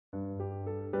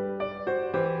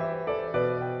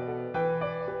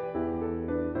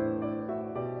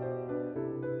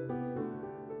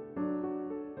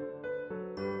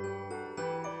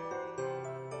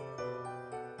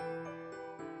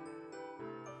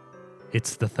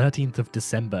It's the 13th of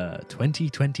December,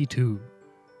 2022.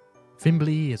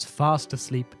 Fimbley is fast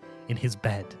asleep in his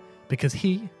bed because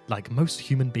he, like most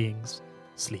human beings,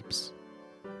 sleeps.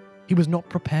 He was not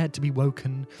prepared to be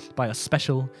woken by a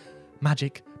special,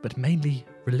 magic, but mainly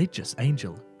religious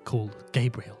angel called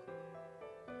Gabriel.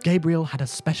 Gabriel had a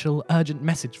special, urgent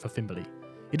message for Fimbley.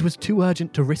 It was too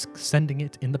urgent to risk sending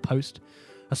it in the post,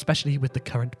 especially with the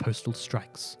current postal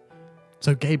strikes.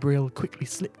 So Gabriel quickly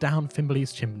slipped down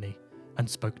Fimbley's chimney and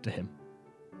spoke to him.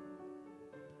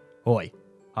 Oi,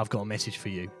 I've got a message for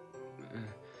you.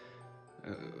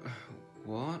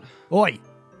 What? Oi,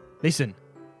 listen,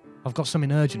 I've got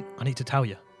something urgent I need to tell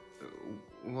you.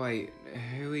 Wait,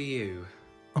 who are you?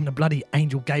 I'm the bloody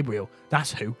Angel Gabriel,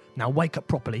 that's who. Now wake up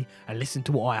properly and listen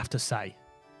to what I have to say.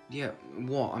 Yeah,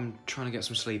 what? I'm trying to get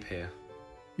some sleep here.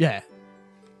 Yeah,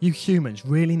 you humans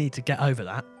really need to get over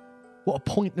that. What a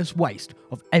pointless waste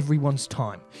of everyone's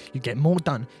time. You get more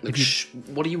done if you... Shh,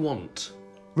 what do you want?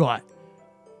 Right.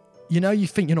 You know you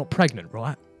think you're not pregnant,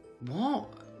 right?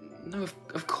 What? No,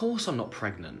 of course I'm not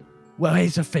pregnant. Well,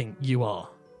 here's the thing, you are.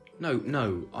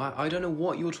 No, I don't know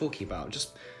what you're talking about.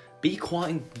 Just be quiet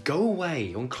and go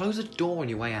away, and close the door on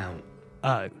your way out.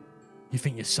 Oh, you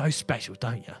think you're so special,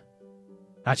 don't you?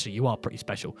 Actually, you are pretty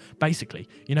special. Basically,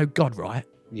 you know God, right?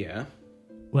 Yeah?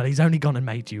 Well, he's only gone and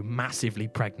made you massively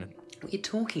pregnant. What are you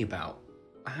talking about?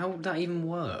 How would that even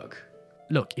work?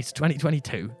 Look, it's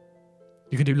 2022.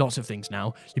 You can do lots of things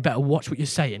now. You better watch what you're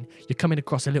saying. You're coming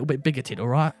across a little bit bigoted, all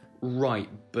right? Right,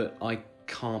 but I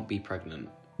can't be pregnant.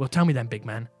 Well, tell me then, big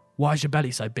man. Why is your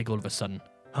belly so big all of a sudden?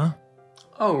 Huh?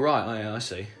 Oh, right, I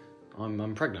see.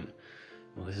 I'm pregnant.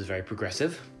 Well, this is very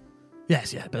progressive.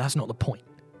 Yes, yeah, but that's not the point.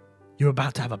 You're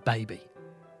about to have a baby.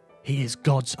 He is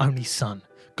God's only son.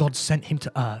 God sent him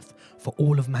to earth for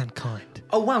all of mankind.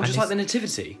 Oh, wow, And just like the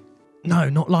Nativity? No,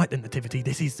 not like the Nativity.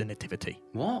 This is the Nativity.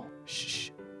 What? Shh.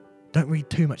 Don't read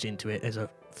too much into it. There's a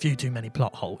few too many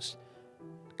plot holes.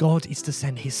 God is to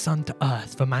send his son to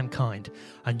earth for mankind,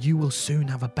 and you will soon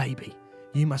have a baby.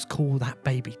 You must call that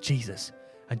baby Jesus,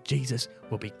 and Jesus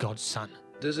will be God's son.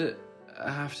 Does it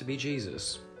have to be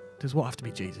Jesus? Does what have to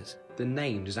be Jesus? The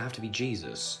name, does it have to be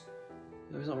Jesus?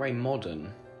 No, it's not very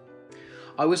modern.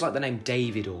 I always like the name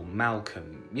David or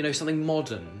Malcolm. You know, something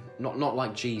modern, not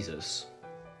like Jesus.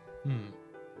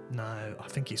 No, I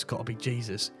think it's got to be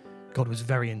Jesus. God was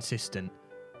very insistent.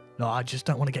 No, I just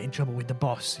don't want to get in trouble with the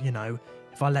boss, you know,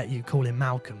 if I let you call him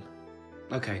Malcolm.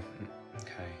 Okay.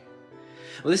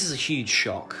 Well, this is a huge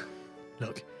shock.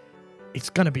 Look, it's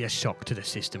going to be a shock to the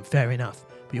system, fair enough,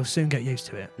 but you'll soon get used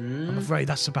to it. I'm afraid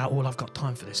that's about all I've got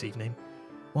time for this evening.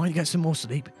 Why don't you get some more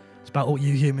sleep? It's about all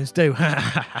you humans do.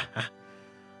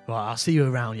 Right, I'll see you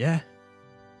around, yeah?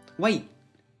 Wait!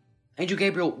 Angel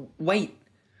Gabriel, wait!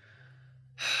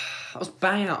 That was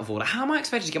bang out of order. How am I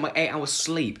expected to get my 8 hours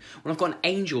sleep when I've got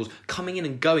angels coming in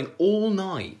and going all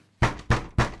night?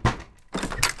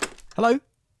 Hello?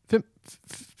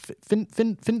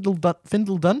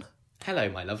 Findledun? Hello,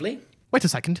 my lovely. Wait a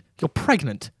second, you're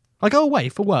pregnant. I go away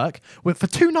for work for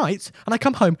 2 nights and I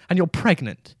come home and you're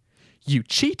pregnant. You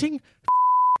cheating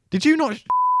Did you not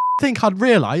think I'd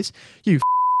realise?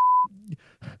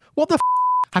 What the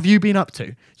have you been up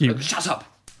to? You Shut up!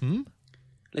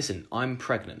 Listen, I'm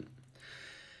pregnant.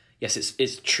 Yes,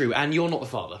 it's true, and you're not the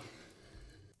father.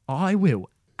 I will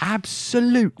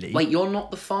absolutely... Wait, you're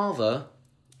not the father,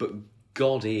 but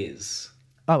God is.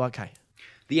 Oh, okay.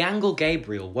 The Angel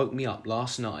Gabriel woke me up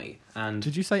last night, and...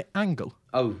 Did you say angle?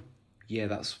 Oh, yeah,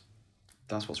 that's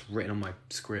what's written on my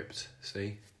script,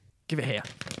 see? Give it here.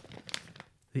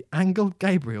 The Angel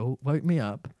Gabriel woke me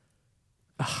up.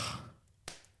 Ugh.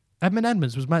 Edmund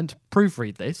Edmonds was meant to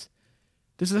proofread this.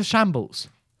 This is a shambles.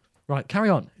 Right, carry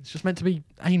on. It's just meant to be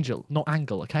angel, not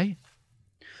angle, okay?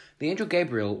 The Angel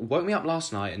Gabriel woke me up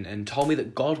last night and told me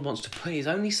that God wants to put his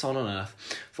only son on earth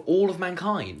for all of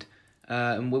mankind.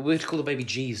 And we're to call the baby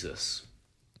Jesus.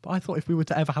 But I thought if we were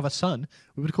to ever have a son,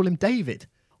 we would call him David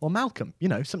or Malcolm. You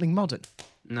know, something modern.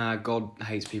 Nah, God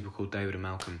hates people called David and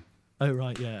Malcolm. Oh,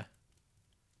 right, yeah.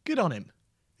 Good on him.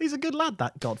 He's a good lad,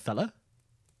 that God fella.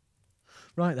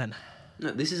 Right then.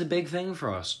 No, this is a big thing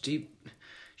for us. Do you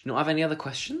not have any other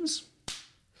questions?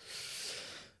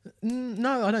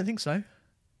 No, I don't think so.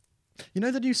 You know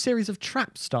the new series of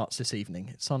Trapped starts this evening?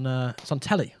 It's on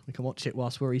telly. We can watch it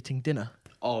whilst we're eating dinner.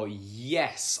 Oh,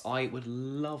 yes. I would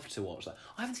love to watch that.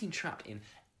 I haven't seen Trapped in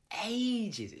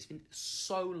ages. It's been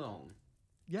so long.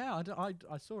 Yeah,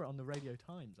 I saw it on the Radio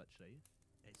Times, actually.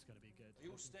 It's going to be good. Are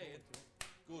you staying?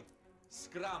 Good.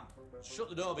 Scram. Shut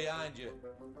the door behind you.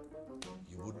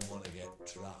 You wouldn't want to get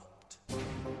trapped.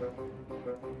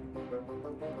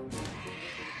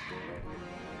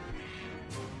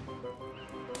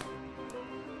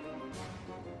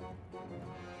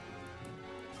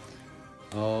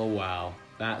 Oh, wow.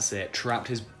 That's it. Trapped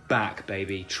is back,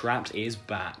 baby. Trapped is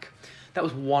back. That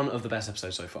was one of the best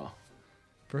episodes so far.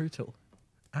 Brutal.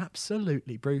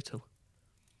 Absolutely brutal.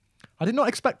 I did not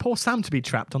expect poor Sam to be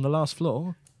trapped on the last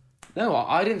floor. No,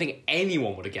 I didn't think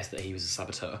anyone would have guessed that he was a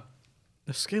saboteur.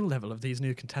 The skill level of these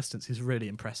new contestants is really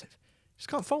impressive. Just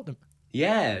can't fault them.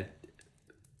 Yeah.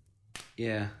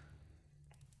 Yeah.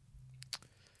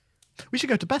 We should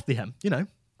go to Bethlehem,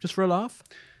 just for a laugh.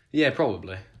 Yeah,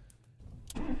 probably.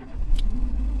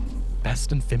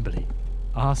 Best and Fimberly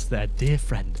asked their dear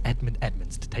friend Edmund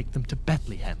Edmonds to take them to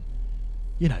Bethlehem.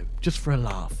 Just for a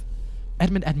laugh.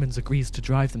 Edmund Edmonds agrees to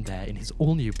drive them there in his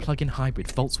all-new plug-in hybrid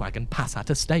Volkswagen Passat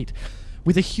Estate.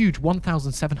 With a huge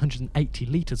 1,780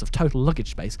 litres of total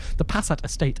luggage space, the Passat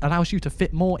Estate allows you to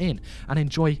fit more in and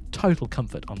enjoy total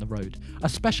comfort on the road,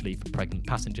 especially for pregnant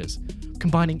passengers.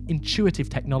 Combining intuitive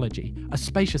technology, a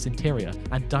spacious interior,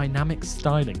 and dynamic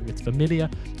styling with familiar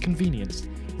convenience,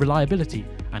 reliability,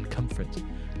 and comfort.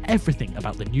 Everything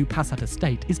about the new Passat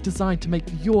Estate is designed to make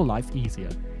your life easier.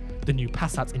 The new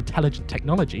Passat's intelligent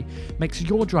technology makes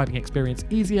your driving experience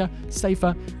easier,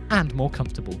 safer, and more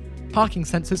comfortable. Parking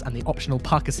sensors and the optional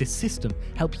Park Assist system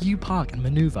help you park and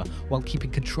maneuver while keeping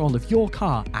control of your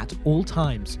car at all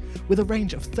times. With a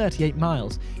range of 38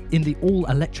 miles in the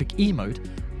all-electric E-mode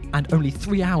and only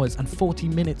 3 hours and 40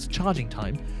 minutes charging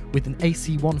time with an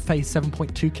AC one-phase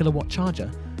 7.2 kilowatt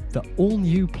charger, the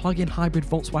all-new plug-in hybrid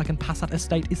Volkswagen Passat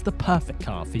Estate is the perfect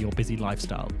car for your busy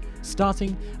lifestyle,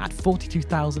 starting at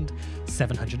 £42,760.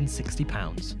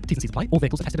 T's and C's apply. All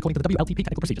vehicles are tested according to the WLTP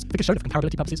technical procedures. Figures shown for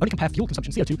comparability purposes only compare fuel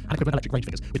consumption, CO2, and equivalent electric range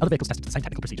figures with other vehicles tested to the same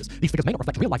technical procedures. These figures may not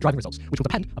reflect real-life driving results, which will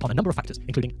depend upon a number of factors,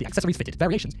 including the accessories fitted,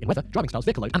 variations in weather, driving styles,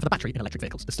 vehicle load, and for the battery in electric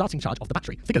vehicles. The starting charge of the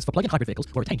battery. Figures for plug-in hybrid vehicles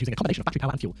were obtained using a combination of battery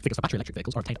power and fuel. Figures for battery electric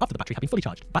vehicles are obtained after the battery have been fully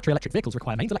charged. Battery electric vehicles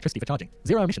require mains electricity for charging.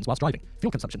 Zero emissions whilst driving.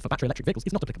 Fuel consumption for battery electric vehicles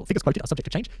is not applicable. Figures quoted are subject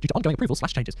to change due to ongoing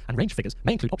approvals/changes, and range figures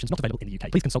may include options not available in the UK.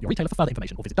 Please consult your retailer for further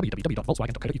information or visit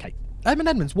www.volkswagen.co.uk. Edmund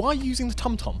Edmonds, why are you using the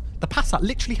TomTom? The Passat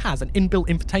literally has an inbuilt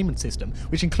infotainment system,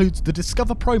 which includes the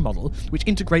Discover Pro model, which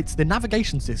integrates the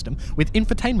navigation system with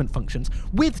infotainment functions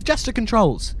with gesture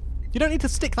controls. You don't need to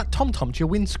stick that TomTom to your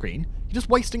windscreen. You're just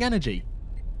wasting energy.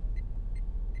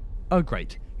 Oh,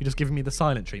 great. You're just giving me the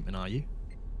silent treatment, are you?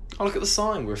 Oh, look at the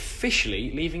sign. We're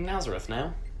officially leaving Nazareth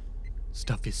now.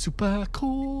 Stuff is super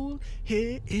cool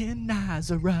here in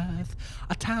Nazareth.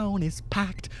 Our town is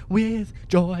packed with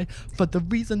joy for the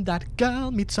reason that girl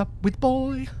meets up with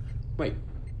boy. Wait,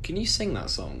 can you sing that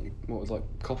song? What was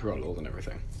copyright laws and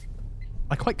everything?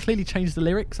 I quite clearly changed the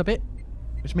lyrics a bit,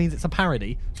 which means it's a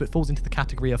parody, so it falls into the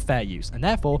category of fair use, and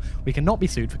therefore we cannot be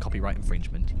sued for copyright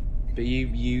infringement. But you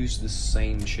used the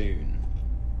same tune.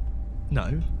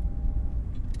 No.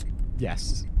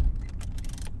 Yes.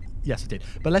 Yes, I did.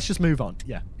 But let's just move on.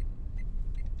 Yeah.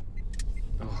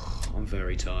 Oh, I'm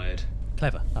very tired.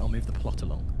 Clever. That'll move the plot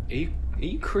along. Are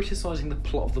you criticising the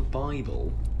plot of the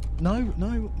Bible? No.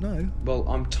 Well,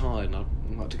 I'm tired and I'd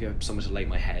like to go somewhere to lay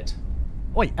my head.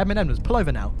 Oi, Edmonds, pull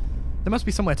over now. There must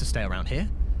be somewhere to stay around here.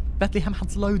 Bethlehem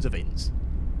has loads of inns.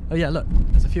 Oh yeah, look.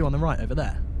 There's a few on the right over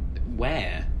there.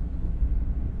 Where?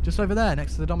 Just over there,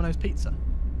 next to the Domino's Pizza.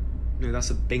 No, that's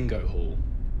a bingo hall.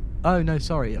 Oh, no,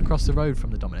 sorry. Across the road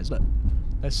from the Domino's. Look.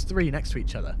 There's 3 next to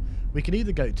each other. We can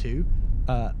either go to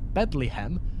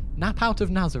Bethlehem, nap out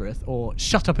of Nazareth, or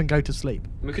shut up and go to sleep.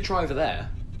 We could try over there.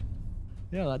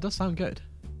 Yeah, that does sound good.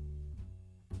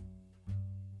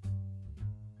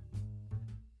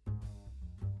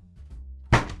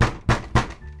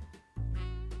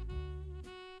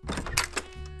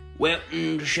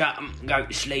 Welcome to shut up and go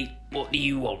to sleep. What do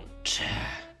you want?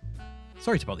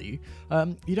 Sorry to bother you.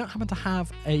 You don't happen to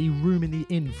have a room in the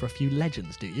inn for a few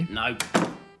legends, do you? No.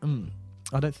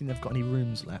 I don't think they've got any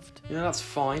rooms left. Yeah, that's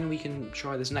fine. We can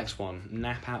try this next one.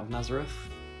 Nap out of Nazareth.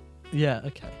 Yeah,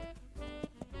 okay.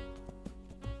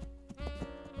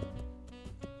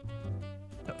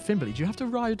 Fimberly, do you have to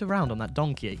ride around on that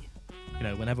donkey?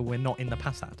 Whenever we're not in the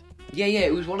Passat? Yeah,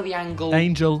 it was one of the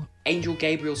Angel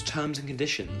Gabriel's terms and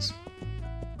conditions.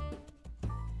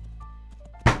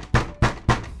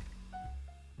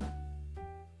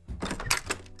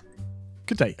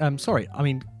 Good day. Sorry.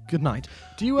 Good night.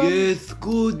 Do you, Yes,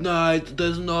 good night.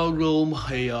 There's no room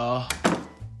here.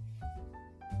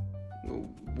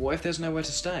 What if there's nowhere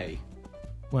to stay?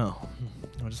 Well,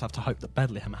 I'll just have to hope that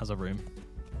Bethlehem has a room.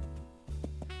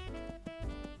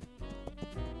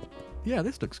 Yeah,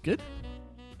 this looks good.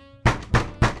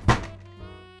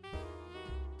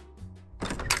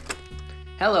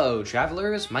 Hello,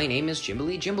 travellers. My name is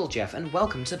Jimbley Jimblejeff, and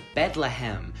welcome to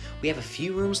Bethlehem. We have a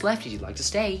few rooms left if you'd like to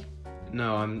stay.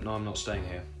 No, I'm not staying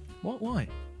here. What? Why?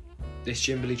 This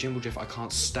Jimbley Jimblejeff, I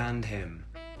can't stand him.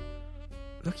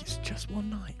 Look, it's just one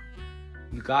night.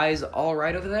 You guys all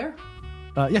right over there?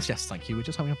 Yes, thank you. We're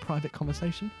just having a private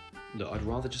conversation. Look, I'd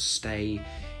rather just stay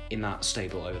in that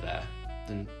stable over there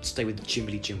than stay with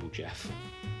Jimbly Jimble Jeff.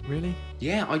 Really?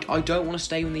 Yeah, I don't want to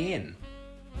stay in the inn.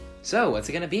 So, what's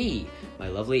it gonna be? My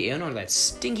lovely inn or that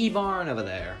stinky barn over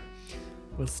there?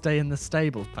 We'll stay in the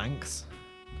stable, thanks.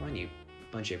 Come on, you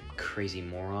bunch of crazy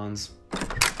morons.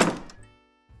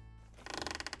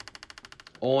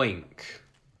 Oink.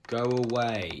 Go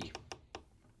away.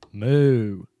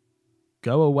 Moo.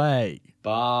 Go away.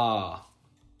 Bah.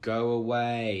 Go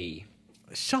away.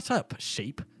 Shut up,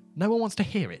 sheep. No one wants to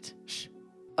hear it. Shh.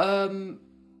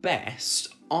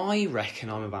 Best, I reckon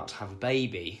I'm about to have a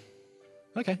baby.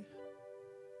 Okay.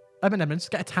 Edmonds,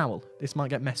 get a towel. This might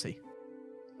get messy.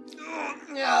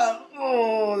 Yeah.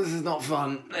 Oh, this is not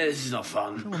fun. This is not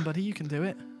fun. Come on, buddy, you can do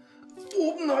it.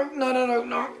 Oh,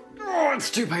 no. Oh, it's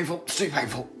too painful. It's too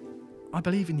painful. I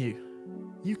believe in you.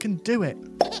 You can do it.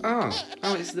 Oh,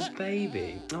 it's the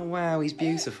baby. Oh, wow, he's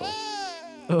beautiful.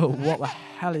 Oh, what the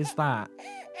hell is that?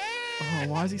 Oh,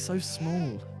 why is he so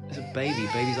small? It's a baby.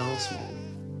 Babies are small.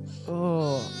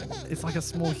 Oh, it's like a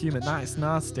small human. That is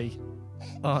nasty.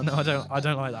 Oh no, I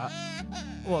don't like that.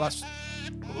 Well,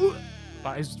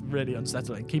 that is really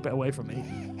unsettling. Keep it away from me.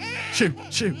 Shoo.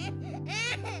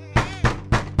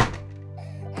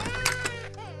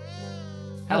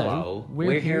 Hello,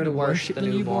 we're here to worship the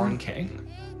newborn king.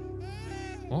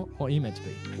 What? What are you meant to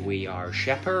be? We are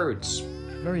shepherds.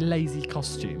 Very lazy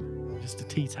costume. Just a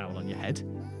tea towel on your head.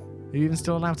 Are you even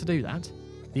still allowed to do that?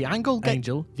 The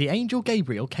angel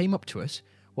Gabriel came up to us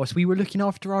whilst we were looking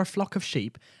after our flock of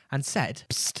sheep and said,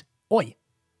 Psst, oi.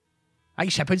 Hey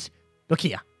shepherds, look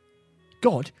here.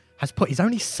 God has put his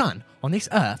only son on this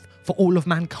earth for all of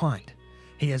mankind.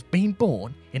 He has been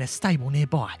born in a stable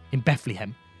nearby in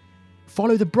Bethlehem.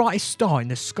 Follow the brightest star in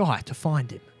the sky to find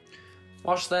him.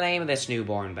 What's the name of this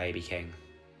newborn baby king?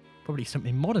 Probably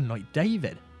something modern like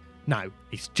David. No,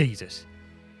 it's Jesus.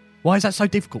 Why is that so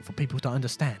difficult for people to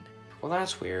understand? Well,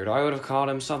 that's weird. I would have called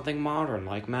him something modern,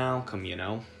 like Malcolm, you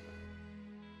know?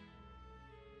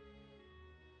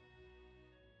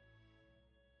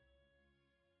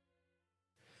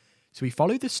 So we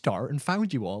followed the star and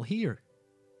found you all here.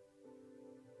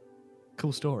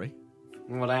 Cool story.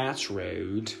 Well, that's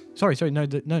rude. Sorry, no,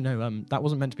 that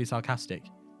wasn't meant to be sarcastic.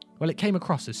 Well, it came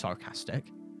across as sarcastic.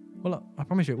 Well, I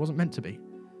promise you it wasn't meant to be.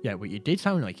 Yeah, well, you did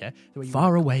sound like it.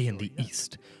 Far away in the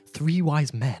east, 3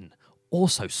 wise men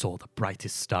also saw the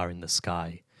brightest star in the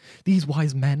sky. These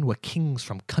wise men were kings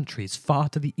from countries far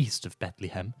to the east of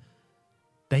Bethlehem.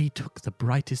 They took the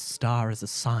brightest star as a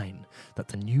sign that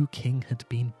the new king had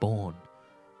been born,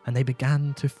 and they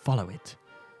began to follow it.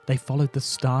 They followed the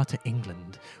star to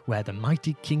England, where the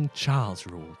mighty King Charles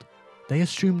ruled. They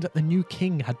assumed that the new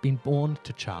king had been born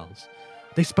to Charles.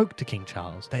 They spoke to King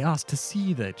Charles. They asked to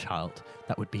see their child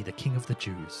that would be the king of the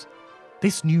Jews.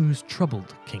 This news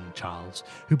troubled King Charles,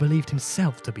 who believed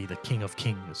himself to be the King of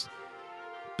Kings.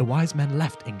 The wise men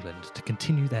left England to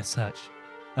continue their search.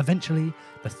 Eventually,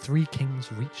 the 3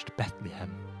 kings reached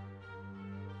Bethlehem.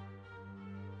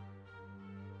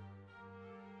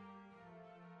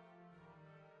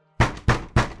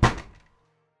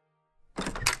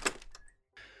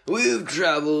 We've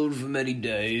travelled for many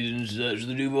days in search of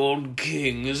the newborn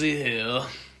king. Is he here?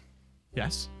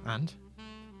 Yes, and?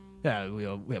 Yeah, we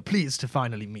are pleased to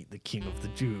finally meet the King of the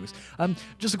Jews.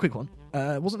 Just a quick one.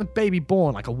 Wasn't the baby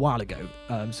born like a while ago?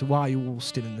 So why are you all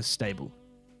still in the stable?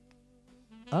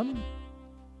 I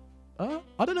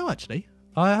don't know actually.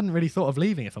 I hadn't really thought of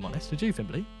leaving, if I'm honest. Did you,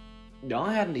 Fimbly?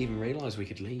 I hadn't even realised we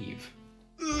could leave.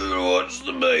 What's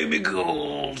the baby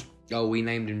called? Oh, we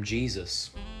named him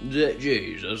Jesus.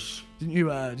 Jesus? Didn't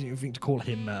you think to call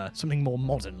him something more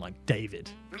modern, like David?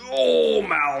 Oh,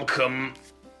 Malcolm.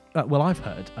 Well, I've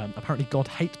heard. Apparently God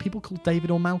hates people called David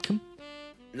or Malcolm.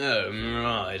 Oh,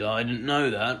 right. I didn't know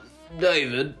that.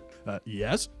 David?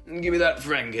 Yes? Give me that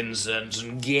frankincense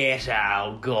and get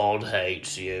out. God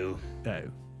hates you. Oh.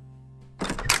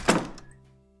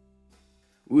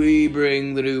 We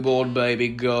bring the newborn baby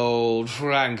gold,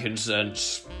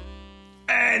 frankincense,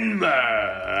 and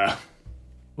myrrh.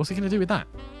 What's he going to do with that?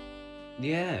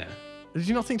 Yeah. Did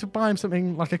you not think to buy him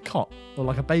something like a cot or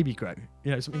like a baby grow?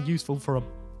 You know, something useful for a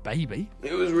baby?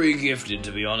 It was re-gifted,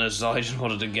 to be honest. I just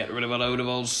wanted to get rid of a load of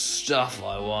old stuff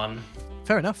I won.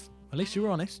 Fair enough. At least you were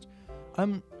honest.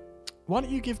 Why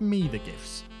don't you give me the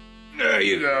gifts? There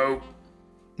you go.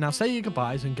 Now say your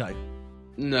goodbyes and go.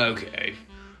 Okay.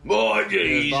 Bye,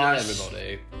 Jesus. Bye,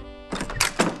 everybody.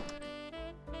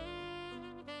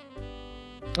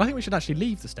 I think we should actually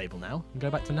leave the stable now and go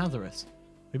back to Nazareth.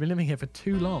 We've been living here for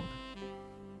too long.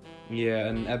 Yeah,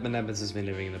 and Edmund Edmonds has been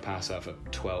living in the past for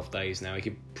 12 days now. He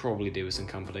could probably do with some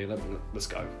company. Let's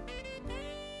go.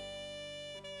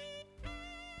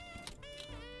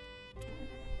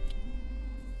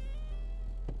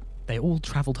 They all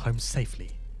travelled home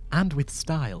safely, and with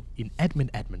style, in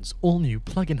Edmund Edmonds' all-new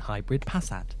plug-in hybrid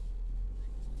Passat.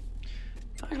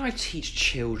 How can I teach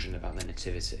children about the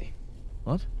nativity?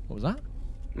 What? What was that?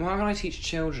 Well, how can I teach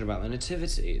children about the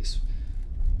nativity?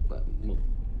 Well,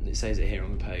 it says it here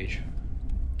on the page.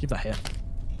 Give that here.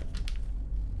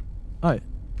 Oh,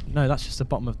 no, that's just the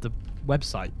bottom of the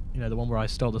website. You know, the one where I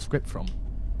stole the script from.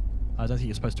 I don't think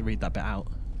you're supposed to read that bit out.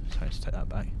 So let's take that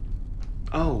back.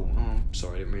 Oh,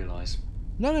 sorry, I didn't realise.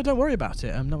 No, don't worry about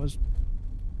it. That was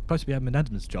supposed to be Edmund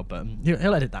Edmonds' job, but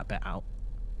he'll edit that bit out.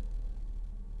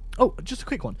 Oh, just a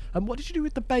quick one. What did you do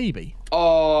with the baby?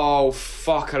 Oh,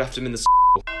 fuck, I left him in the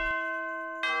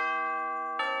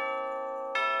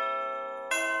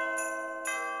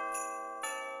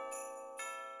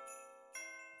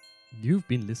You've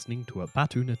been listening to A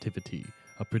Batu Nativity,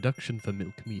 a production for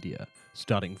Milk Media,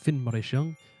 starring Finn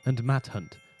Morishong and Matt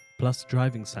Hunt, plus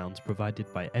driving sounds provided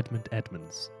by Edmund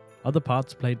Edmonds. Other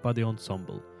parts played by the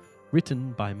ensemble.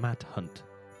 Written by Matt Hunt.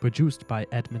 Produced by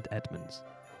Edmund Edmonds.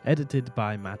 Edited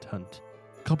by Matt Hunt.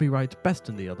 Copyright Best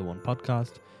in the Other One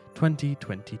podcast,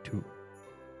 2022.